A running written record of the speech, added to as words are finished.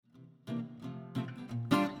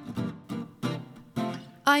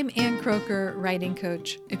I'm Ann Croker, writing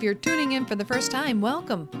coach. If you're tuning in for the first time,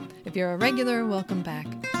 welcome. If you're a regular, welcome back.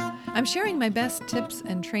 I'm sharing my best tips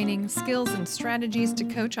and training, skills, and strategies to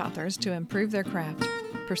coach authors to improve their craft,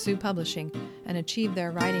 pursue publishing, and achieve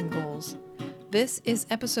their writing goals. This is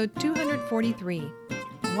episode 243.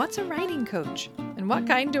 What's a writing coach? And what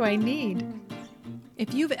kind do I need?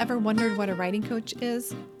 If you've ever wondered what a writing coach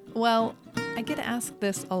is, well, I get asked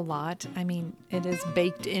this a lot. It is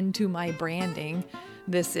baked into my branding.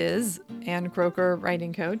 This is Ann Croker,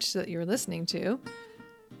 writing coach that you're listening to.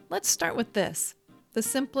 Let's start with this, the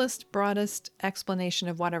simplest, broadest explanation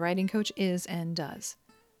of what a writing coach is and does.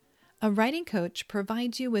 A writing coach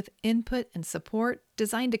provides you with input and support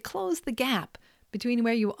designed to close the gap between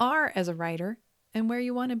where you are as a writer and where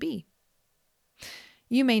you want to be.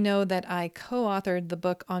 You may know that I co-authored the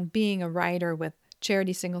book on being a writer with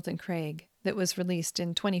Charity Singleton Craig that was released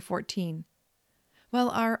in 2014. Well,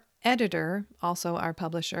 our editor, also our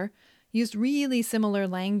publisher, used really similar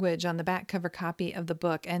language on the back cover copy of the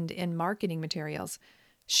book and in marketing materials.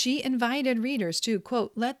 She invited readers to,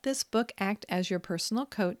 quote, let this book act as your personal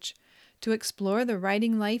coach to explore the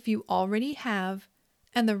writing life you already have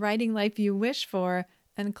and the writing life you wish for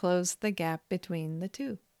and close the gap between the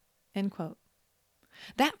two, end quote.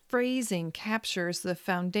 That phrasing captures the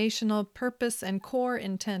foundational purpose and core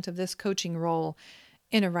intent of this coaching role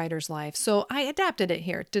in a writer's life. So I adapted it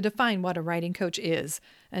here to define what a writing coach is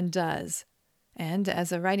and does. And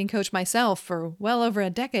as a writing coach myself for well over a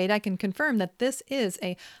decade, I can confirm that this is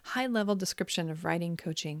a high-level description of writing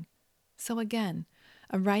coaching. So again,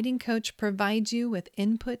 a writing coach provides you with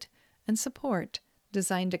input and support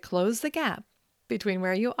designed to close the gap between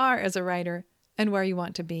where you are as a writer and where you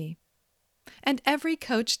want to be. And every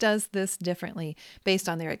coach does this differently based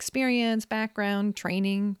on their experience, background,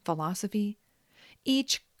 training, philosophy.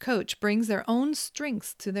 Each coach brings their own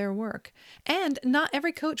strengths to their work, and not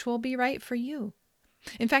every coach will be right for you.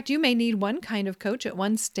 In fact, you may need one kind of coach at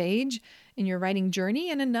one stage in your writing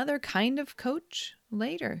journey and another kind of coach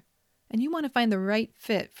later. And you want to find the right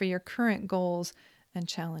fit for your current goals and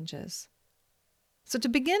challenges. So to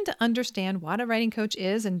begin to understand what a writing coach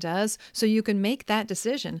is and does so you can make that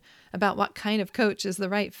decision about what kind of coach is the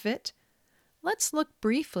right fit, let's look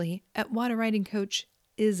briefly at what a writing coach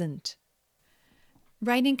isn't.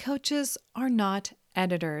 Writing coaches are not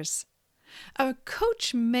editors. A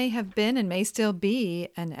coach may have been and may still be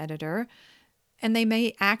an editor, and they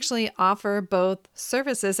may actually offer both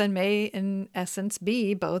services and may, in essence,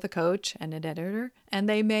 be both a coach and an editor, and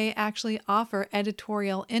they may actually offer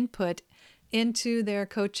editorial input into their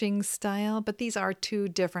coaching style, but these are two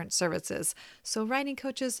different services. So writing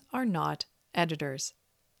coaches are not editors.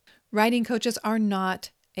 Writing coaches are not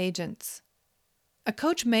agents. A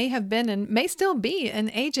coach may have been and may still be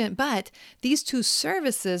an agent, but these two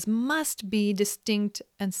services must be distinct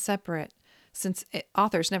and separate since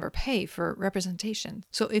authors never pay for representation.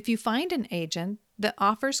 So if you find an agent that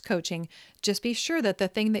offers coaching, just be sure that the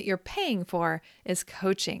thing that you're paying for is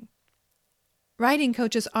coaching. Writing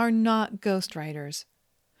coaches are not ghostwriters.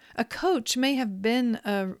 A coach may have been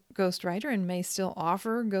a ghostwriter and may still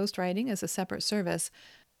offer ghostwriting as a separate service,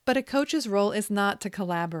 but a coach's role is not to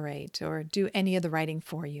collaborate or do any of the writing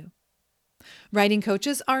for you. Writing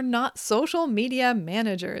coaches are not social media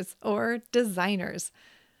managers or designers.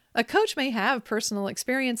 A coach may have personal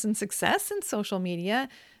experience and success in social media,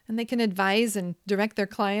 and they can advise and direct their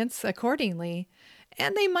clients accordingly.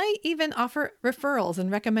 And they might even offer referrals and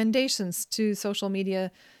recommendations to social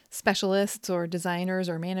media specialists or designers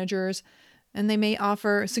or managers. And they may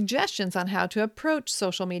offer suggestions on how to approach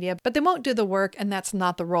social media, but they won't do the work, and that's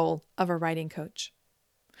not the role of a writing coach.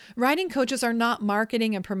 Writing coaches are not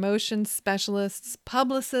marketing and promotion specialists,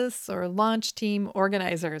 publicists, or launch team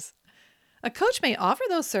organizers. A coach may offer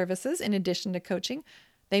those services in addition to coaching.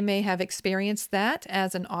 They may have experienced that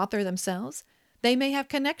as an author themselves. They may have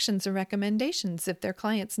connections or recommendations if their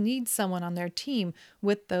clients need someone on their team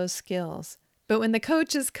with those skills. But when the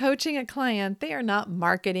coach is coaching a client, they are not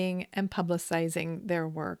marketing and publicizing their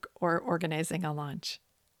work or organizing a launch.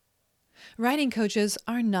 Writing coaches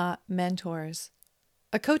are not mentors.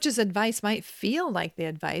 A coach's advice might feel like the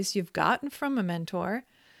advice you've gotten from a mentor,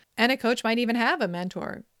 and a coach might even have a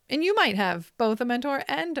mentor, and you might have both a mentor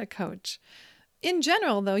and a coach. In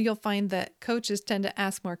general, though, you'll find that coaches tend to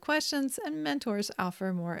ask more questions and mentors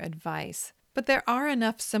offer more advice. But there are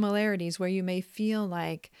enough similarities where you may feel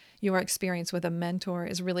like your experience with a mentor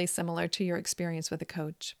is really similar to your experience with a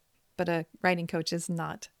coach. But a writing coach is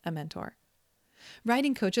not a mentor.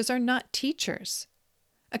 Writing coaches are not teachers.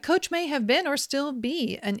 A coach may have been or still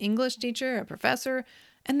be an English teacher, a professor,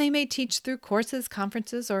 and they may teach through courses,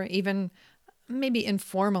 conferences, or even maybe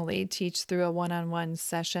informally teach through a one-on-one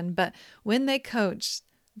session, but when they coach,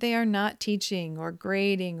 they are not teaching or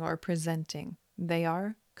grading or presenting. They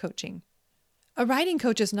are coaching. A writing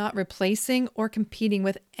coach is not replacing or competing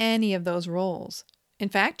with any of those roles. In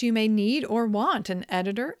fact, you may need or want an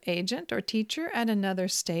editor, agent, or teacher at another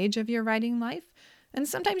stage of your writing life, and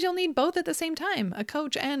sometimes you'll need both at the same time, a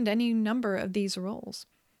coach and any number of these roles.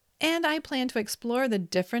 And I plan to explore the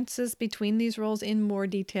differences between these roles in more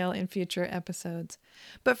detail in future episodes.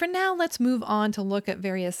 But for now, let's move on to look at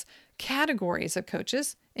various categories of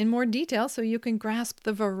coaches in more detail so you can grasp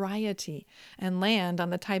the variety and land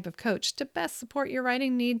on the type of coach to best support your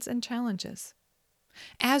writing needs and challenges.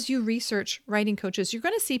 As you research writing coaches, you're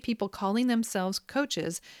going to see people calling themselves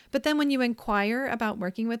coaches, but then when you inquire about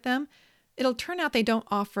working with them, it'll turn out they don't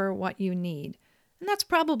offer what you need. And that's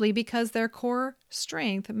probably because their core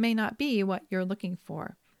strength may not be what you're looking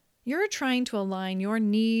for. You're trying to align your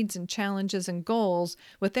needs and challenges and goals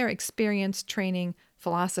with their experience, training,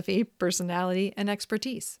 philosophy, personality, and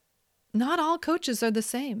expertise. Not all coaches are the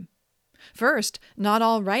same. First, not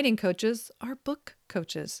all writing coaches are book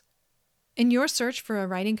coaches. In your search for a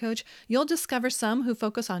writing coach, you'll discover some who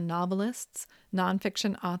focus on novelists,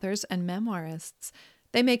 nonfiction authors, and memoirists.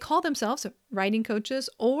 They may call themselves writing coaches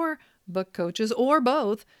or book coaches or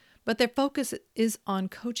both, but their focus is on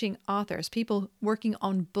coaching authors, people working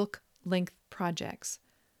on book-length projects.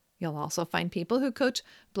 You'll also find people who coach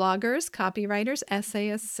bloggers, copywriters,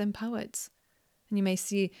 essayists, and poets. And you may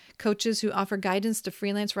see coaches who offer guidance to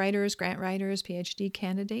freelance writers, grant writers, PhD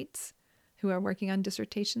candidates who are working on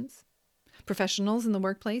dissertations, professionals in the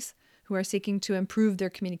workplace who are seeking to improve their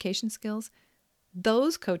communication skills.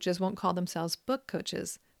 Those coaches won't call themselves book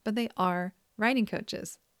coaches, but they are writing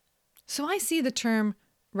coaches. So I see the term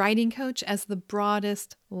writing coach as the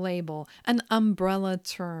broadest label, an umbrella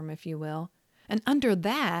term, if you will. And under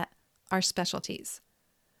that are specialties.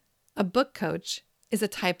 A book coach is a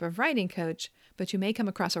type of writing coach, but you may come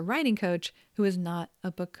across a writing coach who is not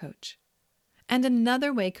a book coach. And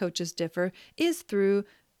another way coaches differ is through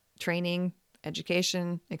training,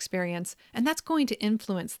 education, experience, and that's going to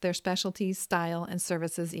influence their specialties, style, and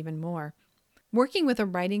services even more. Working with a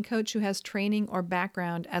writing coach who has training or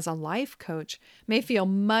background as a life coach may feel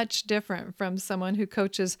much different from someone who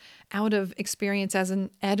coaches out of experience as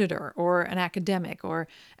an editor or an academic or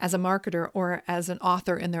as a marketer or as an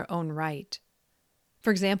author in their own right.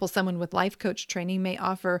 For example, someone with life coach training may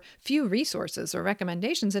offer few resources or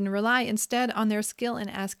recommendations and rely instead on their skill in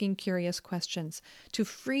asking curious questions to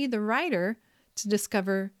free the writer to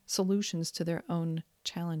discover solutions to their own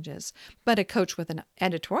challenges. But a coach with an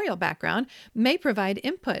editorial background may provide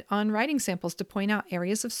input on writing samples to point out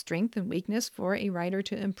areas of strength and weakness for a writer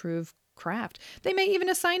to improve craft. They may even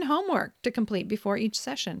assign homework to complete before each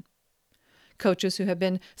session. Coaches who have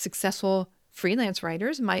been successful freelance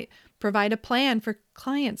writers might provide a plan for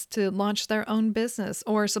clients to launch their own business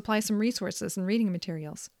or supply some resources and reading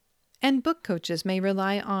materials. And book coaches may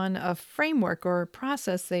rely on a framework or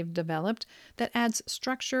process they've developed that adds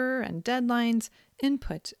structure and deadlines,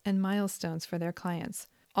 input, and milestones for their clients,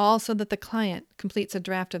 all so that the client completes a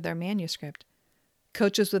draft of their manuscript.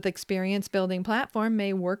 Coaches with experience building platform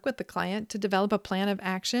may work with the client to develop a plan of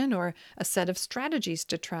action or a set of strategies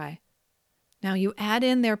to try. Now you add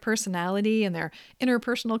in their personality and their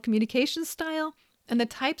interpersonal communication style, and the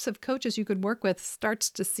types of coaches you could work with starts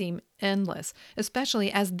to seem endless, especially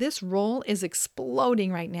as this role is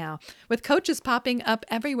exploding right now, with coaches popping up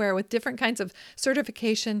everywhere with different kinds of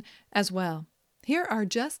certification as well. Here are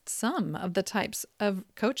just some of the types of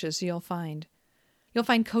coaches you'll find. You'll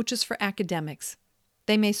find coaches for academics.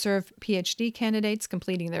 They may serve PhD candidates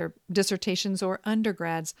completing their dissertations or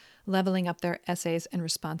undergrads leveling up their essays and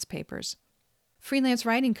response papers. Freelance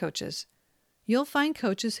writing coaches. You'll find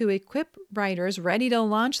coaches who equip writers ready to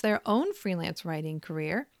launch their own freelance writing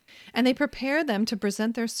career, and they prepare them to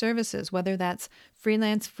present their services, whether that's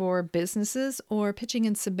freelance for businesses or pitching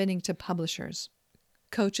and submitting to publishers.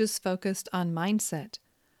 Coaches focused on mindset.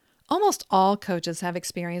 Almost all coaches have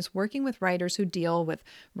experience working with writers who deal with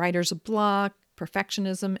writer's block,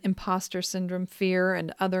 perfectionism, imposter syndrome, fear,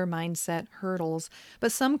 and other mindset hurdles.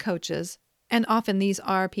 But some coaches, and often these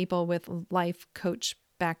are people with life coach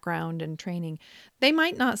background and training, they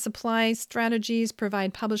might not supply strategies,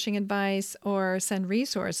 provide publishing advice, or send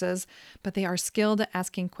resources, but they are skilled at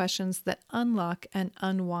asking questions that unlock and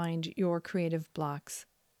unwind your creative blocks.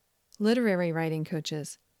 Literary writing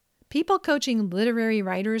coaches. People coaching literary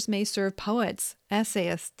writers may serve poets,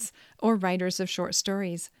 essayists, or writers of short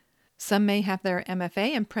stories. Some may have their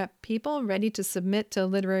MFA and prep people ready to submit to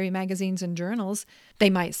literary magazines and journals. They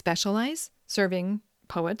might specialize, serving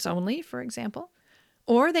poets only, for example.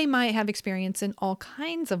 Or they might have experience in all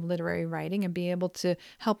kinds of literary writing and be able to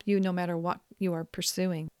help you no matter what you are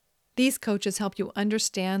pursuing. These coaches help you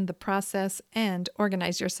understand the process and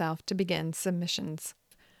organize yourself to begin submissions.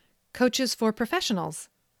 Coaches for professionals.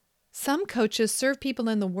 Some coaches serve people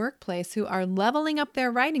in the workplace who are leveling up their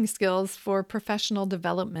writing skills for professional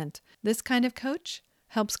development. This kind of coach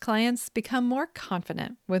helps clients become more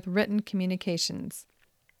confident with written communications.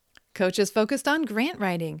 Coaches focused on grant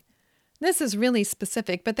writing. This is really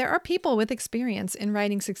specific, but there are people with experience in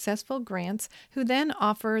writing successful grants who then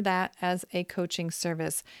offer that as a coaching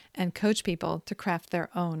service and coach people to craft their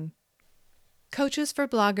own. Coaches for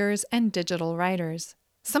bloggers and digital writers.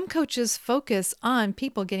 Some coaches focus on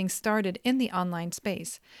people getting started in the online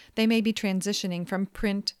space. They may be transitioning from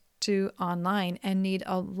print to online and need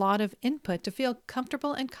a lot of input to feel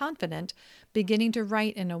comfortable and confident beginning to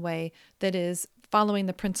write in a way that is following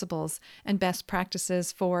the principles and best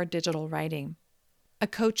practices for digital writing. A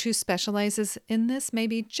coach who specializes in this may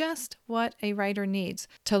be just what a writer needs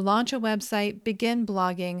to launch a website, begin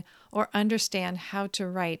blogging, or understand how to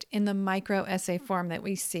write in the micro essay form that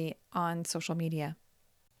we see on social media.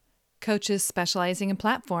 Coaches specializing in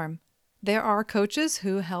platform. There are coaches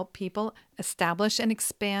who help people establish and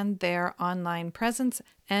expand their online presence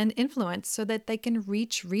and influence so that they can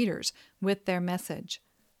reach readers with their message.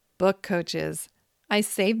 Book coaches. I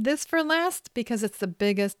saved this for last because it's the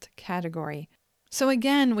biggest category. So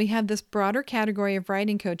again, we have this broader category of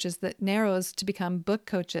writing coaches that narrows to become book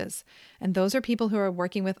coaches. And those are people who are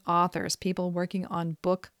working with authors, people working on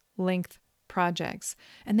book-length projects.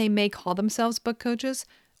 And they may call themselves book coaches,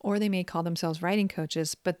 or they may call themselves writing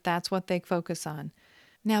coaches, but that's what they focus on.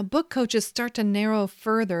 Now, book coaches start to narrow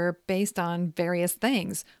further based on various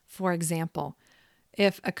things. For example,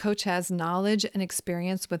 if a coach has knowledge and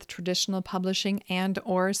experience with traditional publishing and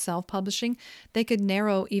or self-publishing, they could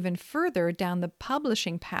narrow even further down the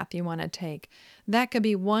publishing path you want to take. That could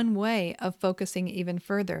be one way of focusing even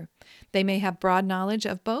further. They may have broad knowledge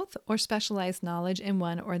of both or specialized knowledge in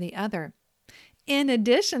one or the other. In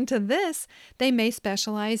addition to this, they may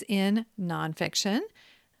specialize in nonfiction,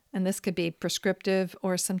 and this could be prescriptive,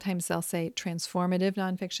 or sometimes they'll say transformative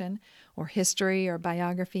nonfiction, or history or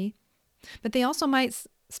biography. But they also might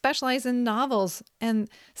specialize in novels, and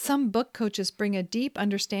some book coaches bring a deep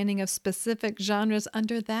understanding of specific genres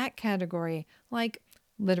under that category, like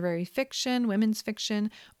literary fiction, women's fiction,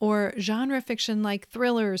 or genre fiction like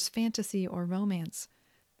thrillers, fantasy, or romance.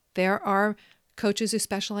 There are coaches who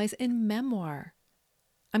specialize in memoir.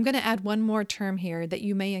 I'm going to add one more term here that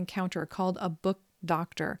you may encounter called a book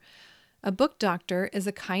doctor. A book doctor is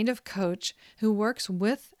a kind of coach who works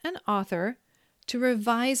with an author to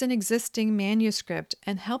revise an existing manuscript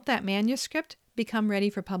and help that manuscript become ready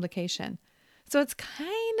for publication. So it's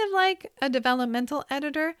kind of like a developmental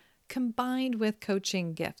editor combined with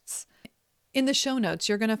coaching gifts. In the show notes,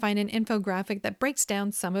 you're going to find an infographic that breaks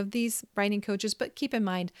down some of these writing coaches, but keep in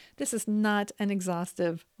mind, this is not an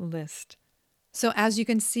exhaustive list. So as you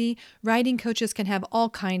can see, writing coaches can have all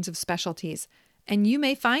kinds of specialties, and you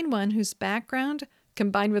may find one whose background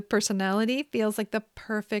combined with personality feels like the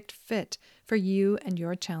perfect fit for you and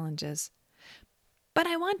your challenges. But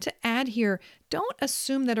I want to add here, don't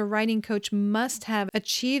assume that a writing coach must have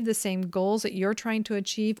achieved the same goals that you're trying to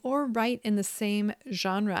achieve or write in the same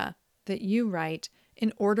genre that you write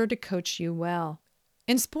in order to coach you well.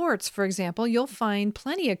 In sports, for example, you'll find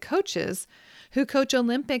plenty of coaches who coach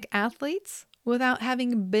Olympic athletes without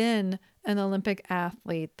having been an Olympic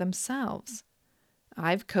athlete themselves.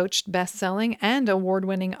 I've coached best-selling and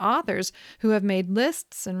award-winning authors who have made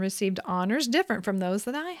lists and received honors different from those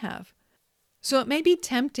that I have. So it may be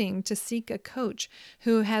tempting to seek a coach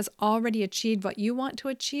who has already achieved what you want to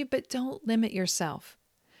achieve, but don't limit yourself.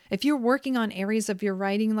 If you're working on areas of your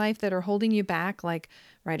writing life that are holding you back, like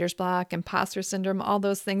writer's block, imposter syndrome, all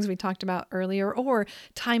those things we talked about earlier, or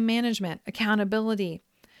time management, accountability,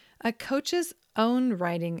 a coach's own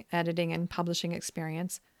writing, editing, and publishing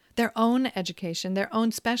experience, their own education, their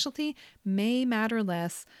own specialty may matter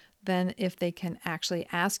less than if they can actually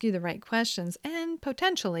ask you the right questions and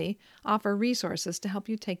potentially offer resources to help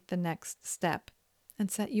you take the next step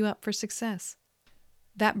and set you up for success.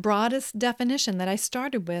 That broadest definition that I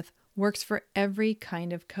started with works for every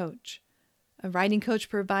kind of coach. A writing coach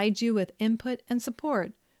provides you with input and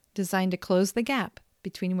support designed to close the gap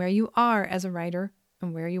between where you are as a writer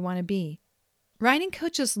and where you want to be. Writing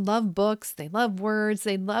coaches love books, they love words,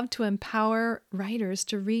 they love to empower writers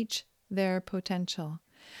to reach their potential.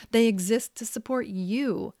 They exist to support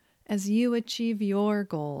you as you achieve your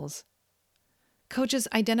goals. Coaches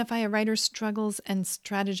identify a writer's struggles and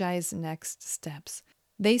strategize next steps.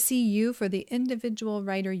 They see you for the individual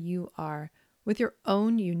writer you are, with your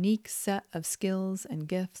own unique set of skills and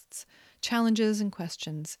gifts, challenges and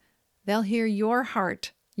questions. They'll hear your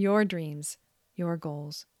heart, your dreams, your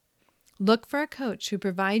goals. Look for a coach who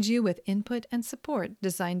provides you with input and support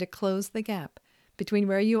designed to close the gap between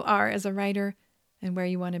where you are as a writer and where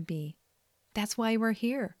you want to be. That's why we're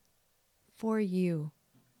here. For you.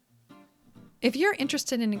 If you're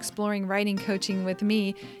interested in exploring writing coaching with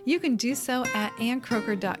me, you can do so at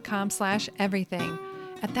anncroker.com/everything.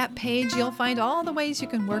 At that page, you'll find all the ways you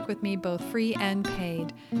can work with me, both free and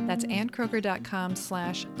paid. That's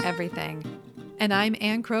anncroker.com/everything. And I'm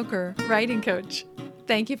Ann Croker, writing coach.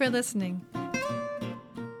 Thank you for listening.